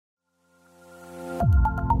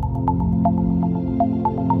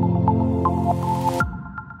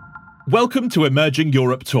Welcome to Emerging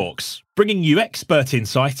Europe Talks, bringing you expert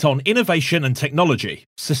insight on innovation and technology,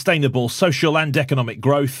 sustainable social and economic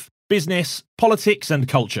growth, business, politics and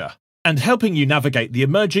culture, and helping you navigate the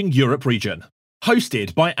emerging Europe region.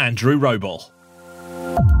 Hosted by Andrew Roble.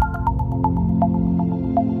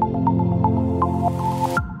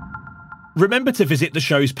 Remember to visit the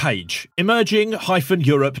show's page,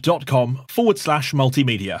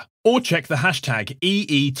 emerging-europe.com/multimedia, or check the hashtag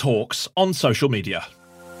EETalks on social media.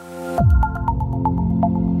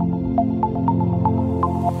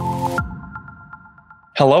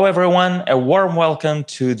 Hello, everyone. A warm welcome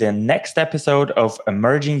to the next episode of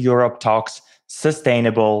Emerging Europe Talks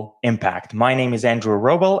Sustainable Impact. My name is Andrew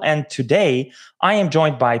Roble, and today I am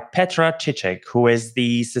joined by Petra Čiček, who is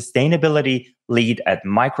the sustainability lead at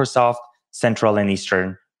Microsoft Central and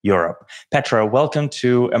Eastern Europe. Petra, welcome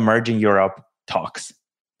to Emerging Europe Talks.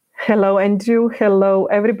 Hello, Andrew. Hello,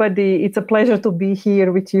 everybody. It's a pleasure to be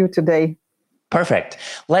here with you today. Perfect.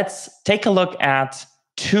 Let's take a look at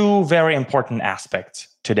two very important aspects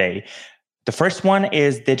today. The first one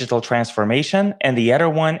is digital transformation, and the other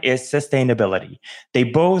one is sustainability. They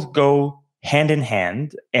both go hand in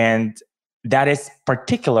hand, and that is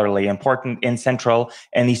particularly important in Central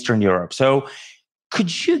and Eastern Europe. So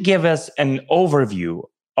could you give us an overview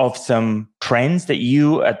of some trends that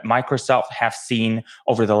you at Microsoft have seen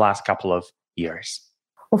over the last couple of years?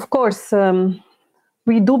 Of course.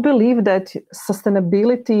 We do believe that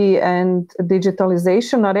sustainability and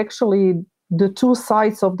digitalization are actually the two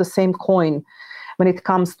sides of the same coin when it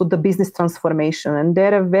comes to the business transformation, and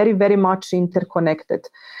they're very, very much interconnected.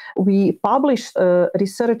 We published a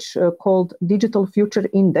research called Digital Future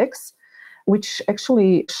Index, which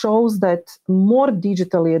actually shows that more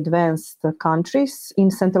digitally advanced countries in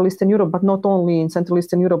Central Eastern Europe, but not only in Central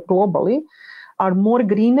Eastern Europe, globally, are more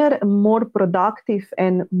greener, more productive,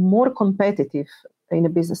 and more competitive in a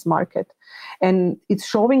business market. And it's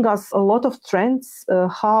showing us a lot of trends,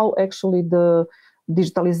 how actually the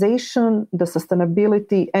digitalization, the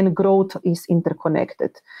sustainability, and growth is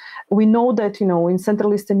interconnected. We know that, in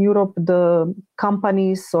Central Eastern Europe, the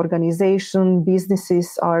companies, organizations,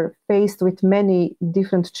 businesses are faced with many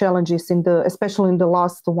different challenges, especially in the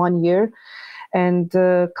last 1 year. And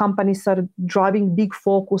companies are driving big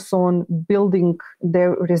focus on building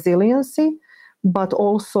their resiliency, but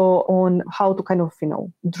also on how to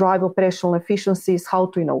drive operational efficiencies, how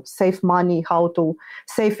to, save money, how to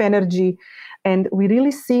save energy. And we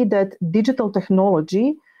really see that digital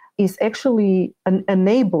technology is actually an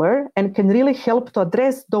enabler and can really help to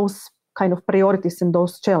address those kind of priorities and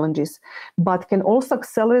those challenges, but can also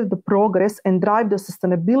accelerate the progress and drive the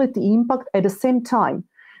sustainability impact at the same time.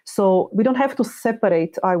 So we don't have to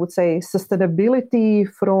separate, I would say, sustainability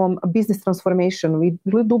from a business transformation. We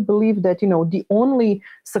really do believe that, the only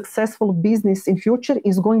successful business in future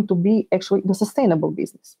is going to be actually the sustainable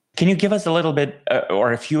business. Can you give us a little bit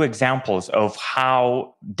or a few examples of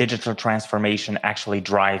how digital transformation actually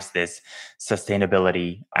drives this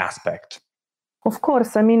sustainability aspect? Of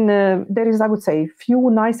course. There is, I would say, few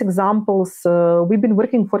nice examples. We've been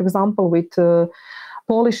working, for example, with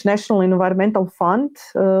Polish National Environmental Fund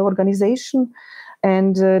organization,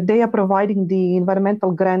 and they are providing the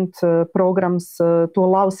environmental grant programs to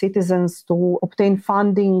allow citizens to obtain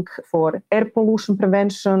funding for air pollution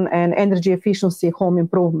prevention and energy efficiency home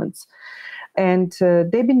improvements. And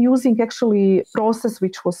they've been using actually a process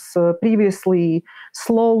which was previously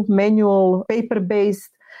slow, manual, paper-based.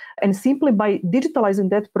 And simply by digitalizing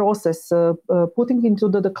that process, putting into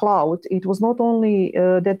the cloud, it was not only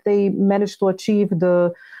that they managed to achieve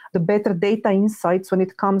the better data insights when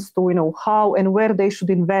it comes to how and where they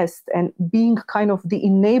should invest, and being kind of the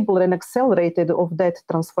enabler and accelerated of that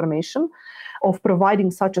transformation of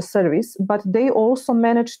providing such a service, but they also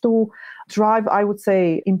managed to drive, I would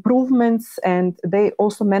say, improvements, and they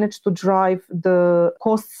also managed to drive the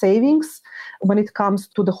cost savings when it comes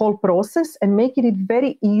to the whole process and making it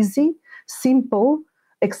very easy, simple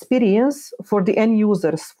experience for the end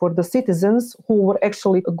users, for the citizens who were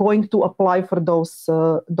actually going to apply for those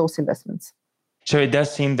investments. So it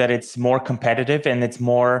does seem that it's more competitive and it's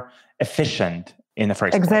more efficient in the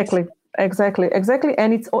first place. Exactly.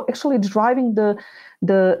 And it's actually driving the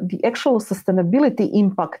actual sustainability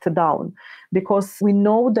impact down, because we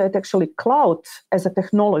know that actually cloud as a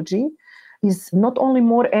technology is not only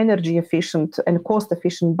more energy efficient and cost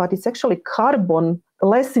efficient, but it's actually carbon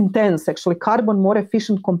less intense, actually carbon more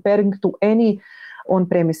efficient comparing to any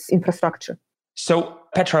on-premise infrastructure. So,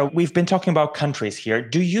 Petra, we've been talking about countries here.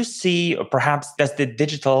 Do you see, or perhaps does the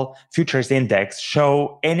Digital Futures Index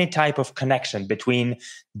show any type of connection between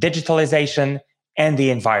digitalization and the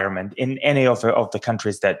environment in any of the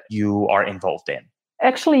countries that you are involved in?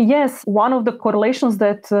 Actually, yes. One of the correlations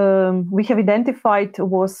that we have identified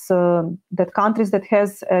was that countries that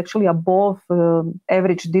has actually above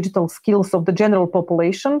average digital skills of the general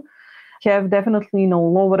population have definitely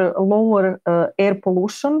lower air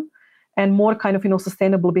pollution and more kind of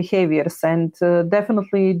sustainable behaviors. And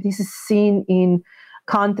definitely this is seen in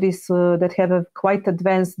countries that have a quite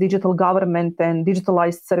advanced digital government and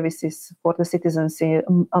digitalized services for the citizens,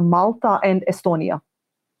 Malta and Estonia.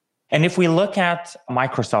 And if we look at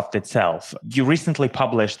Microsoft itself, you recently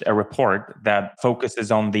published a report that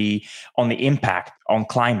focuses on the impact on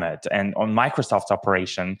climate and on Microsoft's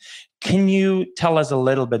operation. Can you tell us a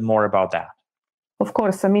little bit more about that? Of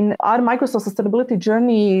course. I mean, our Microsoft sustainability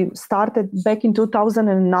journey started back in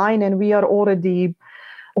 2009, and we are already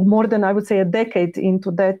more than, I would say, a decade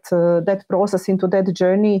into that process, into that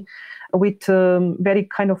journey, with very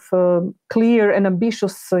kind of clear and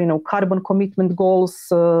ambitious, carbon commitment goals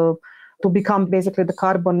to become basically the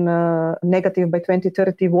carbon negative by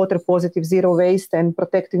 2030, water positive, zero waste, and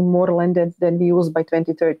protecting more land than we use by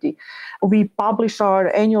 2030. We publish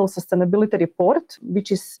our annual sustainability report,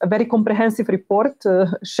 which is a very comprehensive report,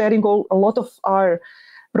 sharing a lot of our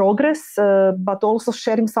progress, but also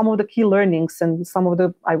sharing some of the key learnings and some of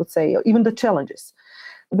the, I would say, even the challenges.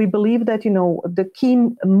 We believe that, the key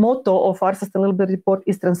motto of our sustainability report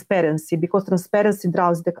is transparency, because transparency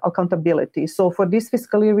drives the accountability. So for this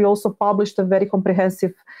fiscal year, we also published a very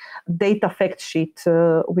comprehensive data fact sheet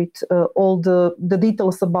with all the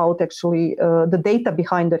details about actually the data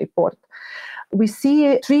behind the report. We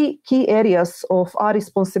see three key areas of our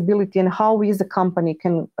responsibility and how we as a company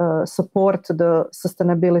can support the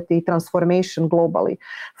sustainability transformation globally.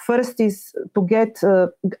 First is to get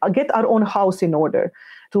our own house in order,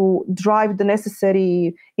 to drive the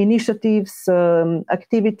necessary initiatives,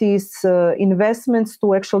 activities, investments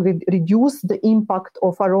to actually reduce the impact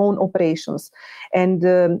of our own operations. And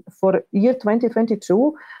for year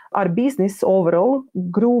 2022, our business overall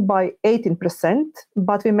grew by 18%,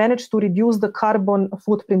 but we managed to reduce the carbon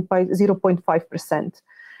footprint by 0.5%.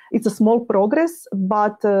 It's a small progress,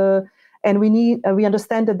 but and we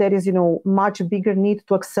understand that there is much bigger need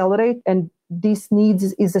to accelerate, and this need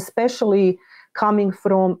is especially coming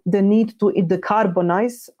from the need to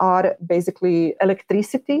decarbonize our basically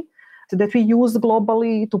electricity that we use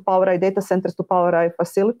globally to power our data centers, to power our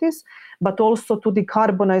facilities, but also to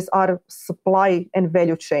decarbonize our supply and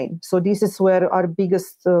value chain. So this is where our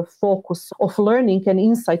biggest focus of learning and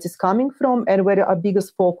insights is coming from, and where our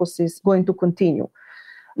biggest focus is going to continue.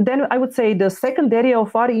 Then I would say the second area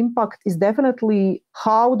of our impact is definitely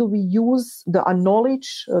how do we use our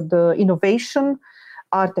knowledge, the innovation,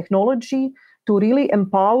 our technology to really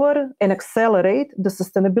empower and accelerate the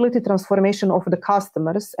sustainability transformation of the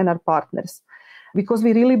customers and our partners. Because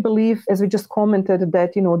we really believe, as we just commented,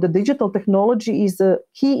 that the digital technology is a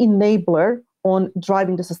key enabler on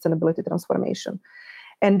driving the sustainability transformation.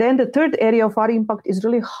 And then the third area of our impact is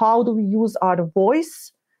really how do we use our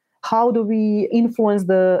voice, how do we influence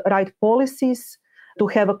the right policies to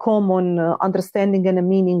have a common understanding and a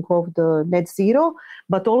meaning of the net zero,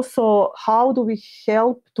 but also how do we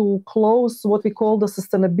help to close what we call the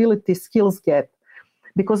sustainability skills gap?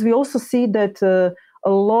 Because we also see that a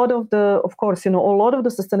lot of the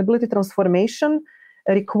sustainability transformation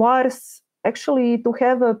requires actually to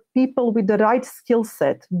have people with the right skill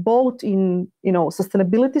set, both in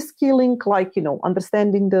sustainability skilling, like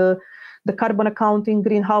understanding the carbon accounting,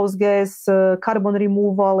 greenhouse gas, carbon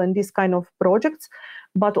removal, and these kind of projects.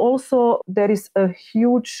 But also there is a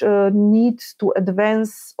huge need to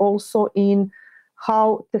advance also in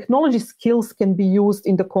how technology skills can be used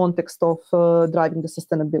in the context of driving the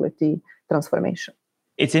sustainability transformation.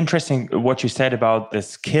 It's interesting what you said about the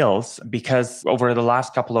skills, because over the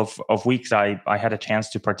last couple of weeks, I had a chance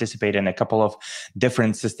to participate in a couple of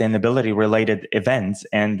different sustainability related events.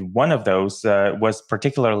 And one of those was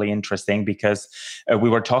particularly interesting because we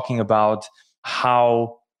were talking about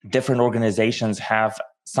how different organizations have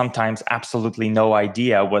sometimes absolutely no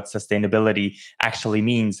idea what sustainability actually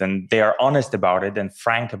means. And they are honest about it and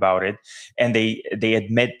frank about it. And they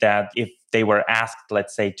admit that if they were asked,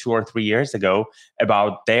 let's say 2 or 3 years ago,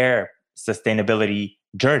 about their sustainability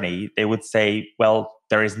journey, they would say, well,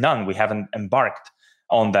 there is none. We haven't embarked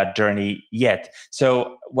on that journey yet.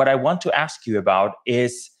 So what I want to ask you about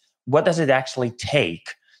is, what does it actually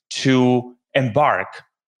take to embark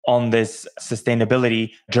on this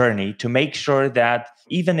sustainability journey to make sure that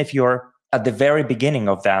even if you're at the very beginning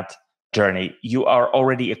of that journey, you are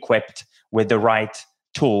already equipped with the right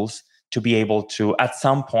tools to be able to, at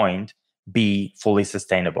some point, be fully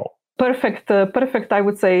sustainable? perfect, I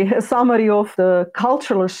would say, summary of the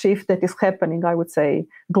cultural shift that is happening, I would say,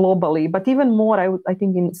 globally, but even more, I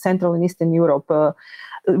think in Central and Eastern Europe,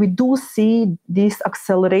 we do see this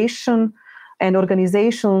acceleration and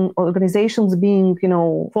organizations being,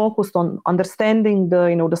 focused on understanding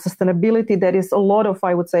the sustainability. There is a lot of,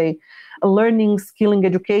 I would say, learning, skilling,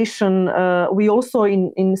 education. We also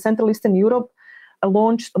in Central Eastern Europe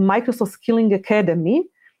launched a Microsoft Skilling Academy,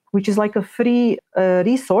 which is like a free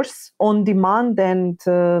resource on demand and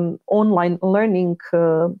online learning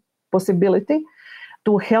possibility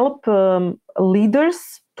to help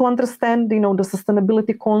leaders to understand, the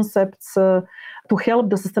sustainability concepts, to help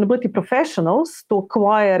the sustainability professionals to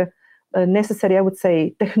acquire necessary, I would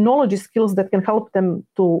say, technology skills that can help them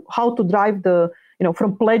to how to drive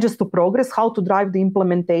from pledges to progress, how to drive the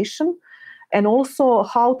implementation, and also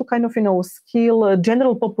how to kind of, skill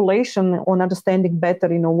general population on understanding better,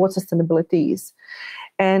 what sustainability is.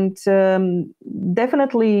 And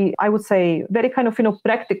definitely, I would say, very kind of,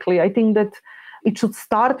 practically, I think that it should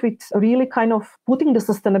start with really kind of putting the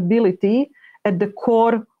sustainability at the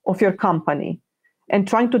core of your company and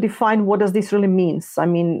trying to define what does this really means. I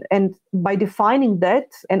mean, and by defining that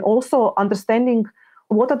and also understanding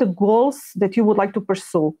what are the goals that you would like to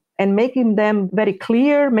pursue and making them very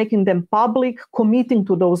clear, making them public, committing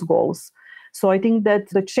to those goals. So I think that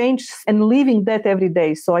the change and living that every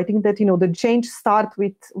day. So I think that, the change start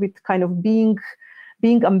with kind of being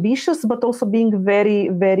ambitious, but also being very,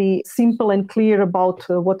 very simple and clear about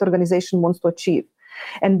what the organization wants to achieve.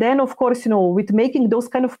 And then, of course, with making those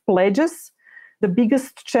kind of pledges, the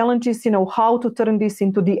biggest challenge is, how to turn this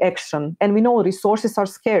into the action. And we know resources are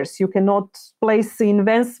scarce. You cannot place the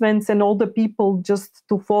investments and all the people just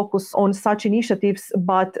to focus on such initiatives.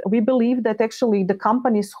 But we believe that actually the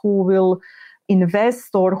companies who will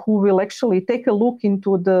invest or who will actually take a look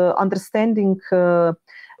into the understanding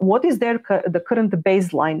what is the current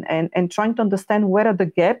baseline and trying to understand where are the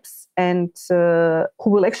gaps and who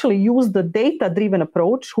will actually use the data-driven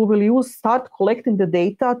approach, who will start collecting the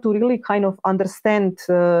data to really kind of understand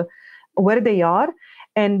where they are,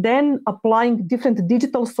 and then applying different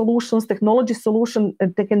digital solutions, technology solutions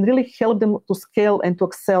that can really help them to scale and to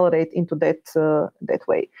accelerate into that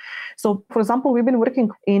way. So, for example, we've been working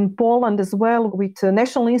in Poland as well with the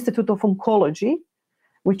National Institute of Oncology,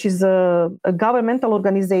 which is a governmental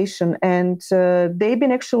organization. And they've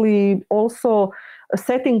been actually also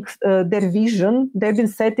setting their vision. They've been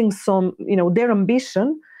setting some, their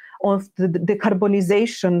ambition of the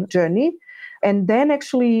decarbonization journey. And then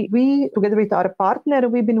actually we, together with our partner,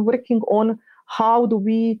 we've been working on how do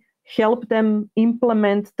we help them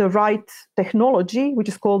implement the right technology, which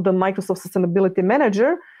is called the Microsoft Sustainability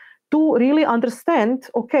Manager, to really understand,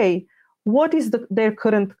 okay, what is their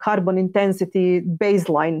current carbon intensity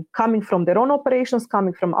baseline coming from their own operations,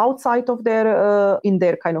 coming from outside of their in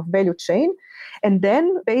their kind of value chain, and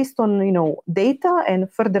then based on data and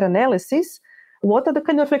further analysis, what are the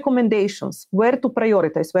kind of recommendations, where to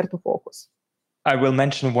prioritize, where to focus. I will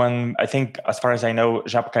mention one. I think, as far as I know,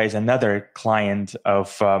 Żabka is another client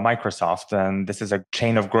of Microsoft, and this is a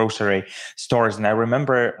chain of grocery stores. And I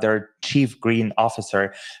remember their chief green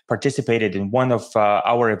officer participated in one of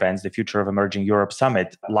our events, the Future of Emerging Europe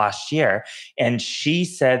Summit last year. And she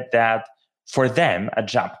said that for them at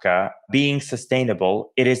Żabka, being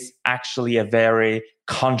sustainable, it is actually a very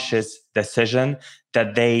conscious decision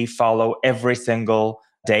that they follow every single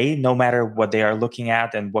day, no matter what they are looking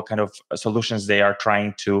at and what kind of solutions they are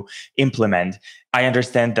trying to implement. I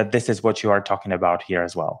understand that this is what you are talking about here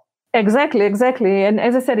as well. Exactly. And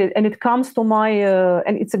as I said, it comes to my,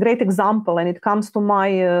 and it's a great example, and it comes to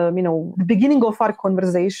my, the beginning of our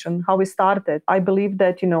conversation, how we started. I believe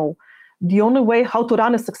that, the only way how to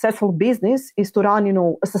run a successful business is to run,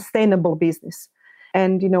 a sustainable business.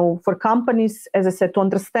 And, for companies, as I said, to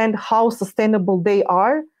understand how sustainable they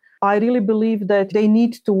are, I really believe that they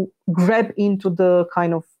need to grab into the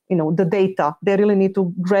kind of, the data. They really need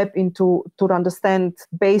to grab into to understand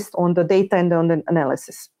based on the data and on the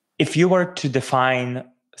analysis. If you were to define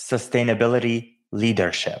sustainability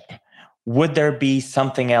leadership, would there be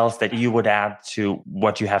something else that you would add to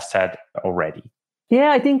what you have said already?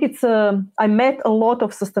 Yeah, I think it's, I met a lot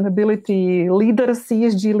of sustainability leaders,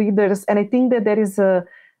 CSG leaders, and I think that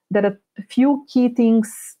there are a few key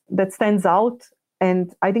things that stands out.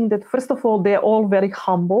 And I think that, first of all, they're all very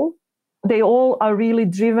humble. They all are really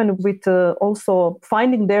driven with also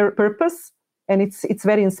finding their purpose. And it's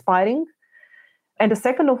very inspiring. And the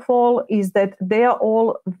second of all is that they are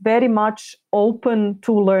all very much open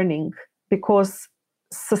to learning, because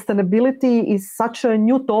sustainability is such a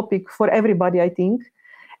new topic for everybody, I think.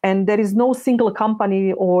 And there is no single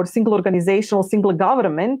company or single organization or single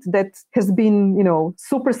government that has been,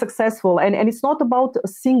 super successful. And it's not about a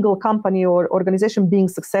single company or organization being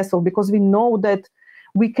successful, because we know that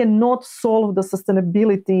we cannot solve the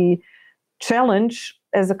sustainability challenge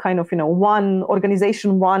as a kind of, one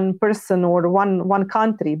organization, one person, or one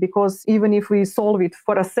country. Because even if we solve it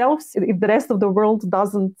for ourselves, if the rest of the world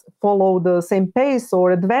doesn't follow the same pace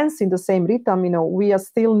or advance in the same rhythm, we are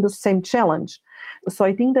still in the same challenge. So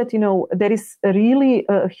I think that, there is really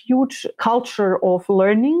a huge culture of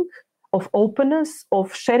learning, of openness,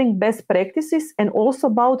 of sharing best practices, and also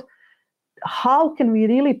about how can we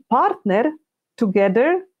really partner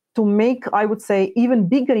together to make, I would say, even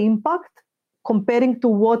bigger impact comparing to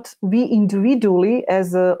what we individually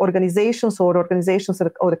as organizations or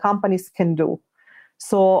the companies can do.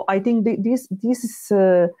 So I think this is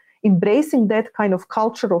embracing that kind of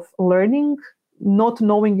culture of learning, not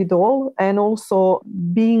knowing it all, and also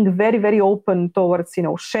being very, very open towards,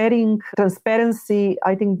 sharing, transparency.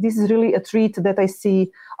 I think this is really a trait that I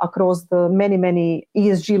see across the many, many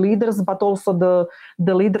ESG leaders, but also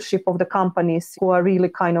the leadership of the companies who are really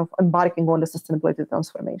kind of embarking on the sustainability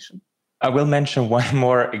transformation. I will mention one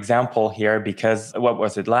more example here, because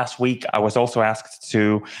last week I was also asked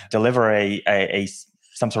to deliver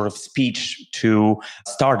some sort of speech to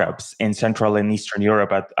startups in Central and Eastern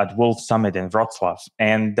Europe at Wolf Summit in Wrocław.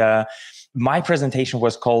 And my presentation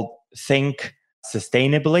was called Think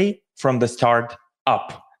Sustainably from the Start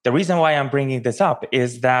Up. The reason why I'm bringing this up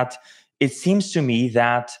is that it seems to me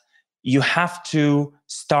that you have to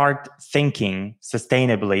start thinking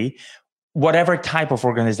sustainably, whatever type of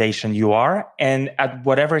organization you are and at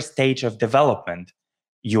whatever stage of development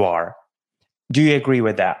you are. Do you agree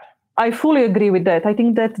with that? I fully agree with that. I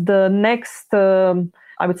think that the next,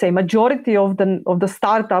 I would say, majority of the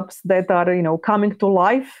startups that are, coming to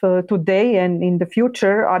life today and in the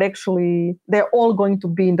future are actually, they're all going to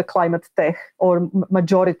be in the climate tech, or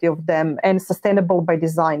majority of them, and sustainable by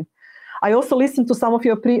design. I also listened to some of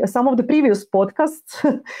the previous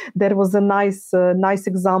podcasts. There was a nice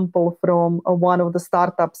example from one of the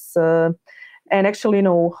startups, and actually,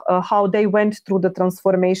 how they went through the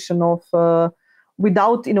transformation of.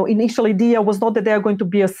 Without, initial idea was not that they are going to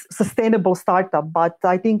be a sustainable startup, but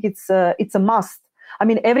I think it's a must. I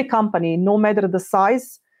mean, every company, no matter the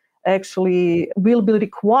size, actually will be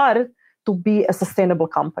required to be a sustainable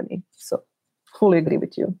company. So, fully agree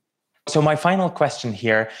with you. So my final question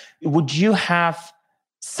here, would you have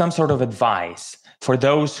some sort of advice for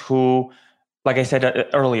those who, like I said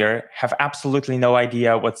earlier, have absolutely no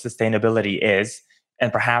idea what sustainability is,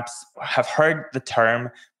 and perhaps have heard the term,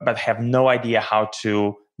 but have no idea how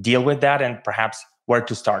to deal with that and perhaps where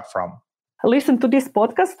to start from? Listen to this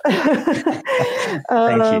podcast.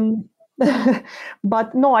 Thank you.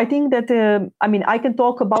 But no, I think that, I can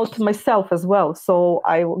talk about myself as well. So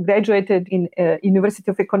I graduated in University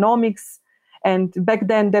of Economics, and back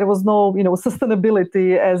then there was no,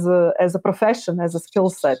 sustainability as a profession, as a skill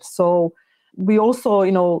set. So we also,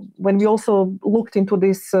 when we also looked into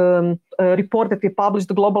this report that we published,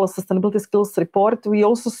 the Global Sustainability Skills Report, we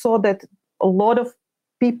also saw that a lot of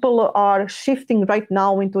people are shifting right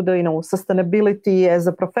now into the, sustainability as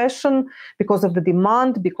a profession because of the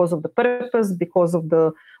demand, because of the purpose, because of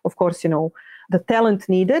the, of course, the talent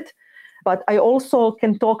needed. But I also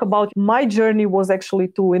can talk about my journey was actually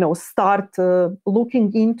to, start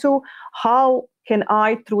looking into how can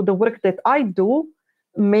I, through the work that I do,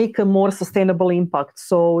 make a more sustainable impact.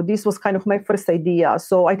 So this was kind of my first idea.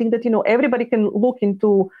 So I think that, everybody can look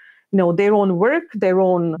into, their own work, their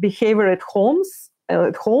own behavior at home,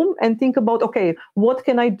 and think about, okay, what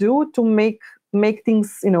can I do to make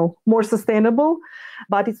things, more sustainable?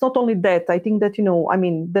 But it's not only that. I think that,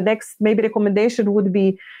 the next maybe recommendation would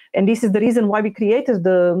be, and this is the reason why we created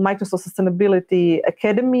the Microsoft Sustainability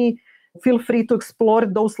Academy. Feel free to explore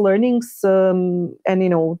those learnings and,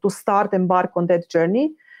 to start embark on that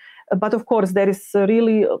journey. But of course, there is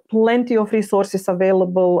really plenty of resources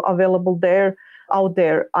available out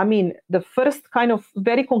there. I mean, the first kind of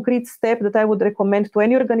very concrete step that I would recommend to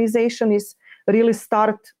any organization is really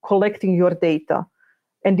start collecting your data.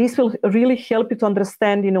 And this will really help you to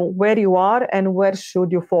understand, where you are and where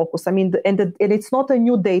should you focus. I mean, and it's not a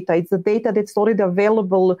new data. It's the data that's already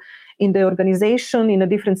available in the organization, in the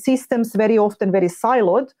different systems, very often very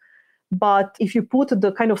siloed. But if you put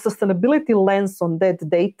the kind of sustainability lens on that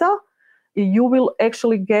data, you will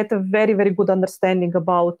actually get a very, very good understanding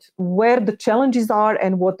about where the challenges are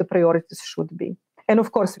and what the priorities should be. And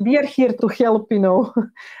of course, we are here to help,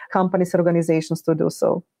 companies, organizations to do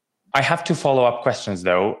so. I have two follow-up questions,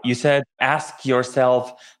 though. You said, ask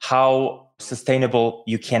yourself how sustainable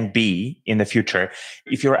you can be in the future.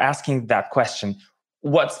 If you're asking that question,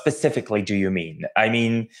 what specifically do you mean? I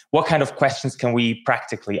mean, what kind of questions can we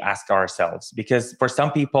practically ask ourselves? Because for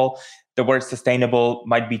some people, the word sustainable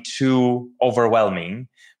might be too overwhelming,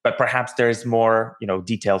 but perhaps there's more,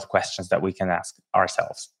 detailed questions that we can ask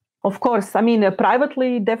ourselves. Of course. I mean,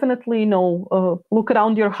 privately, definitely, look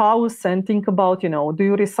around your house and think about, do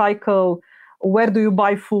you recycle? Where do you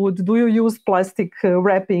buy food? Do you use plastic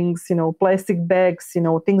wrappings, plastic bags,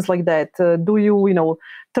 things like that? Do you,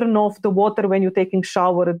 turn off the water when you're taking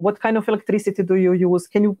shower? What kind of electricity do you use?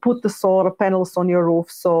 Can you put the solar panels on your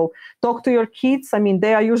roof? So talk to your kids. I mean,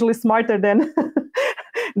 they are usually smarter than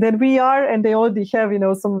than we are, and they already have,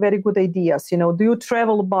 some very good ideas. Do you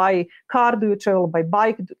travel by car? Do you travel by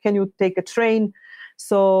bike? Can you take a train?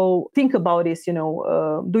 So think about this,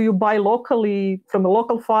 do you buy locally from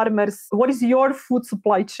local farmers? What is your food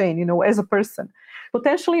supply chain, as a person?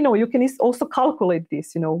 Potentially, you can also calculate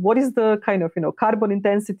this, what is the kind of, carbon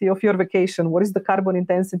intensity of your vacation? What is the carbon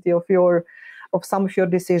intensity of some of your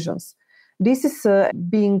decisions? This is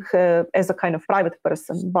being as a kind of private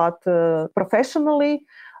person, but professionally,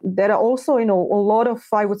 there are also, a lot of,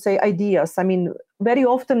 I would say, ideas. I mean, very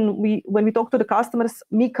often when we talk to the customers,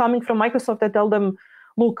 me coming from Microsoft, I tell them,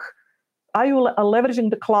 look, are you leveraging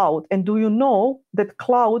the cloud? And do you know that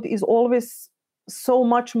cloud is always so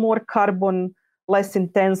much more carbon less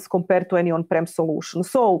intense compared to any on-prem solution?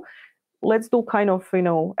 So let's do kind of,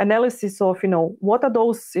 analysis of, what are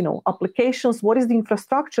those, applications? What is the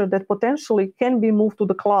infrastructure that potentially can be moved to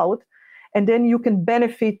the cloud? And then you can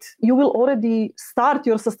benefit. You will already start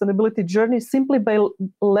your sustainability journey simply by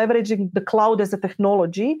leveraging the cloud as a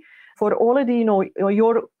technology for already,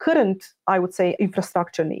 your current, I would say,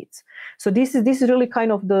 infrastructure needs. So this is really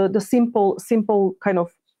kind of the simple kind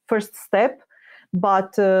of first step.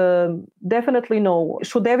 But definitely no.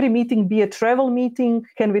 Should every meeting be a travel meeting?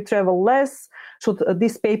 Can we travel less? Should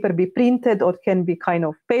this paper be printed or can be kind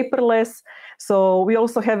of paperless? So we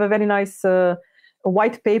also have a very nice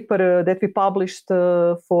white paper that we published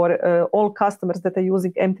for all customers that are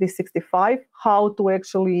using M365, how to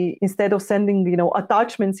actually, instead of sending,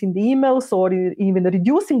 attachments in the emails or even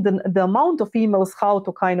reducing the amount of emails, how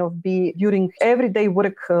to kind of be during everyday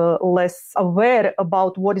work less aware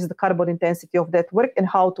about what is the carbon intensity of that work and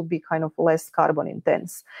how to be kind of less carbon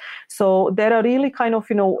intense. So there are really kind of,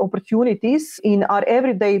 opportunities in our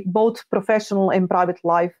everyday, both professional and private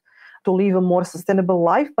life to live a more sustainable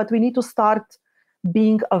life, but we need to start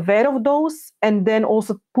being aware of those and then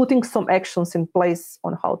also putting some actions in place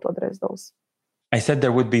on how to address those. I said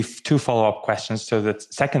there would be two follow-up questions. So the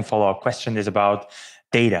second follow-up question is about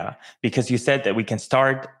data, because you said that we can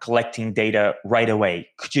start collecting data right away.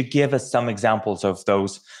 Could you give us some examples of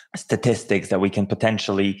those statistics that we can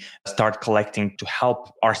potentially start collecting to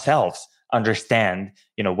help ourselves understand,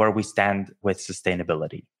 where we stand with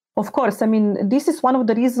sustainability? Of course. I mean, this is one of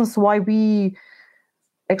the reasons why we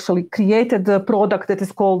actually created a product that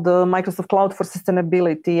is called the Microsoft Cloud for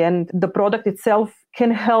Sustainability. And the product itself can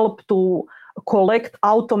help to collect,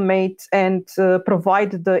 automate, and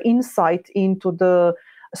provide the insight into the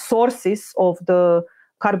sources of the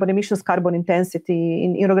carbon emissions, carbon intensity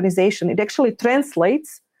in your organization. It actually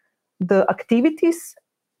translates the activities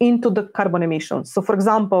into the carbon emissions. So for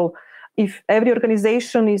example, if every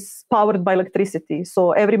organization is powered by electricity,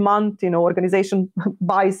 so every month, organization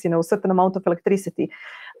buys, certain amount of electricity,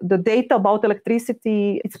 the data about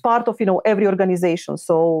electricity, it's part of, every organization.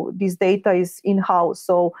 So this data is in-house.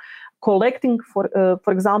 So collecting,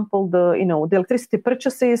 for example, the electricity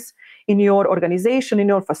purchases in your organization, in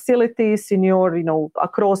your facilities, in your,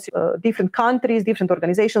 across different countries, different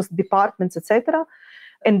organizations, departments, etc.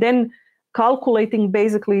 And then calculating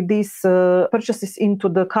basically these purchases into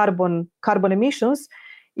the carbon emissions,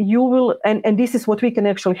 you will, and this is what we can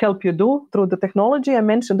actually help you do through the technology I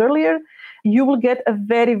mentioned earlier, you will get a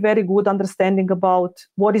very, very good understanding about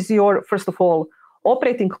what is your, first of all,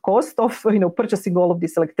 operating cost of purchasing all of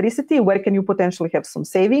this electricity. Where can you potentially have some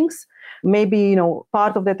savings? Maybe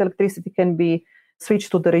part of that electricity can be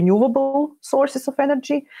switched to the renewable sources of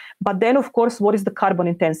energy. But then, of course, what is the carbon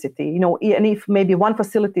intensity? And if maybe one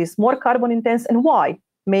facility is more carbon intense, and why?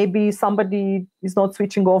 Maybe somebody is not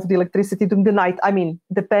switching off the electricity during the night. I mean,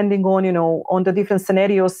 depending on on the different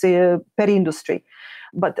scenarios per industry.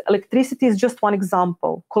 But electricity is just one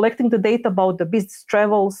example. Collecting the data about the business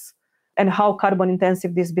travels and how carbon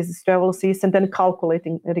intensive this business travels is, and then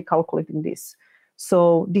recalculating this.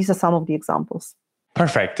 So these are some of the examples.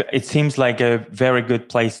 Perfect. It seems like a very good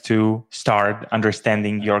place to start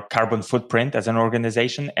understanding your carbon footprint as an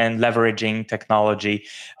organization and leveraging technology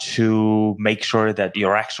to make sure that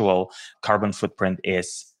your actual carbon footprint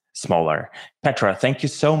is smaller. Petra, thank you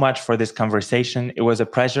so much for this conversation. It was a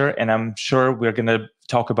pleasure, and I'm sure we're going to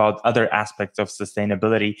talk about other aspects of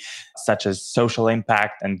sustainability, such as social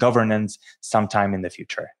impact and governance, sometime in the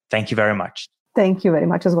future. Thank you very much. Thank you very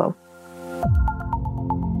much as well.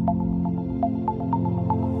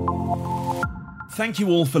 Thank you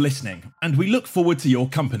all for listening, and we look forward to your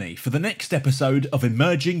company for the next episode of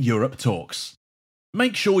Emerging Europe Talks.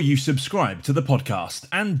 Make sure you subscribe to the podcast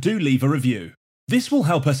and do leave a review. This will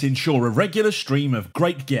help us ensure a regular stream of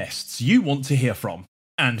great guests you want to hear from.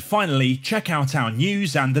 And finally, check out our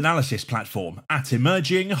news and analysis platform at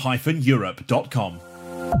emerging-europe.com.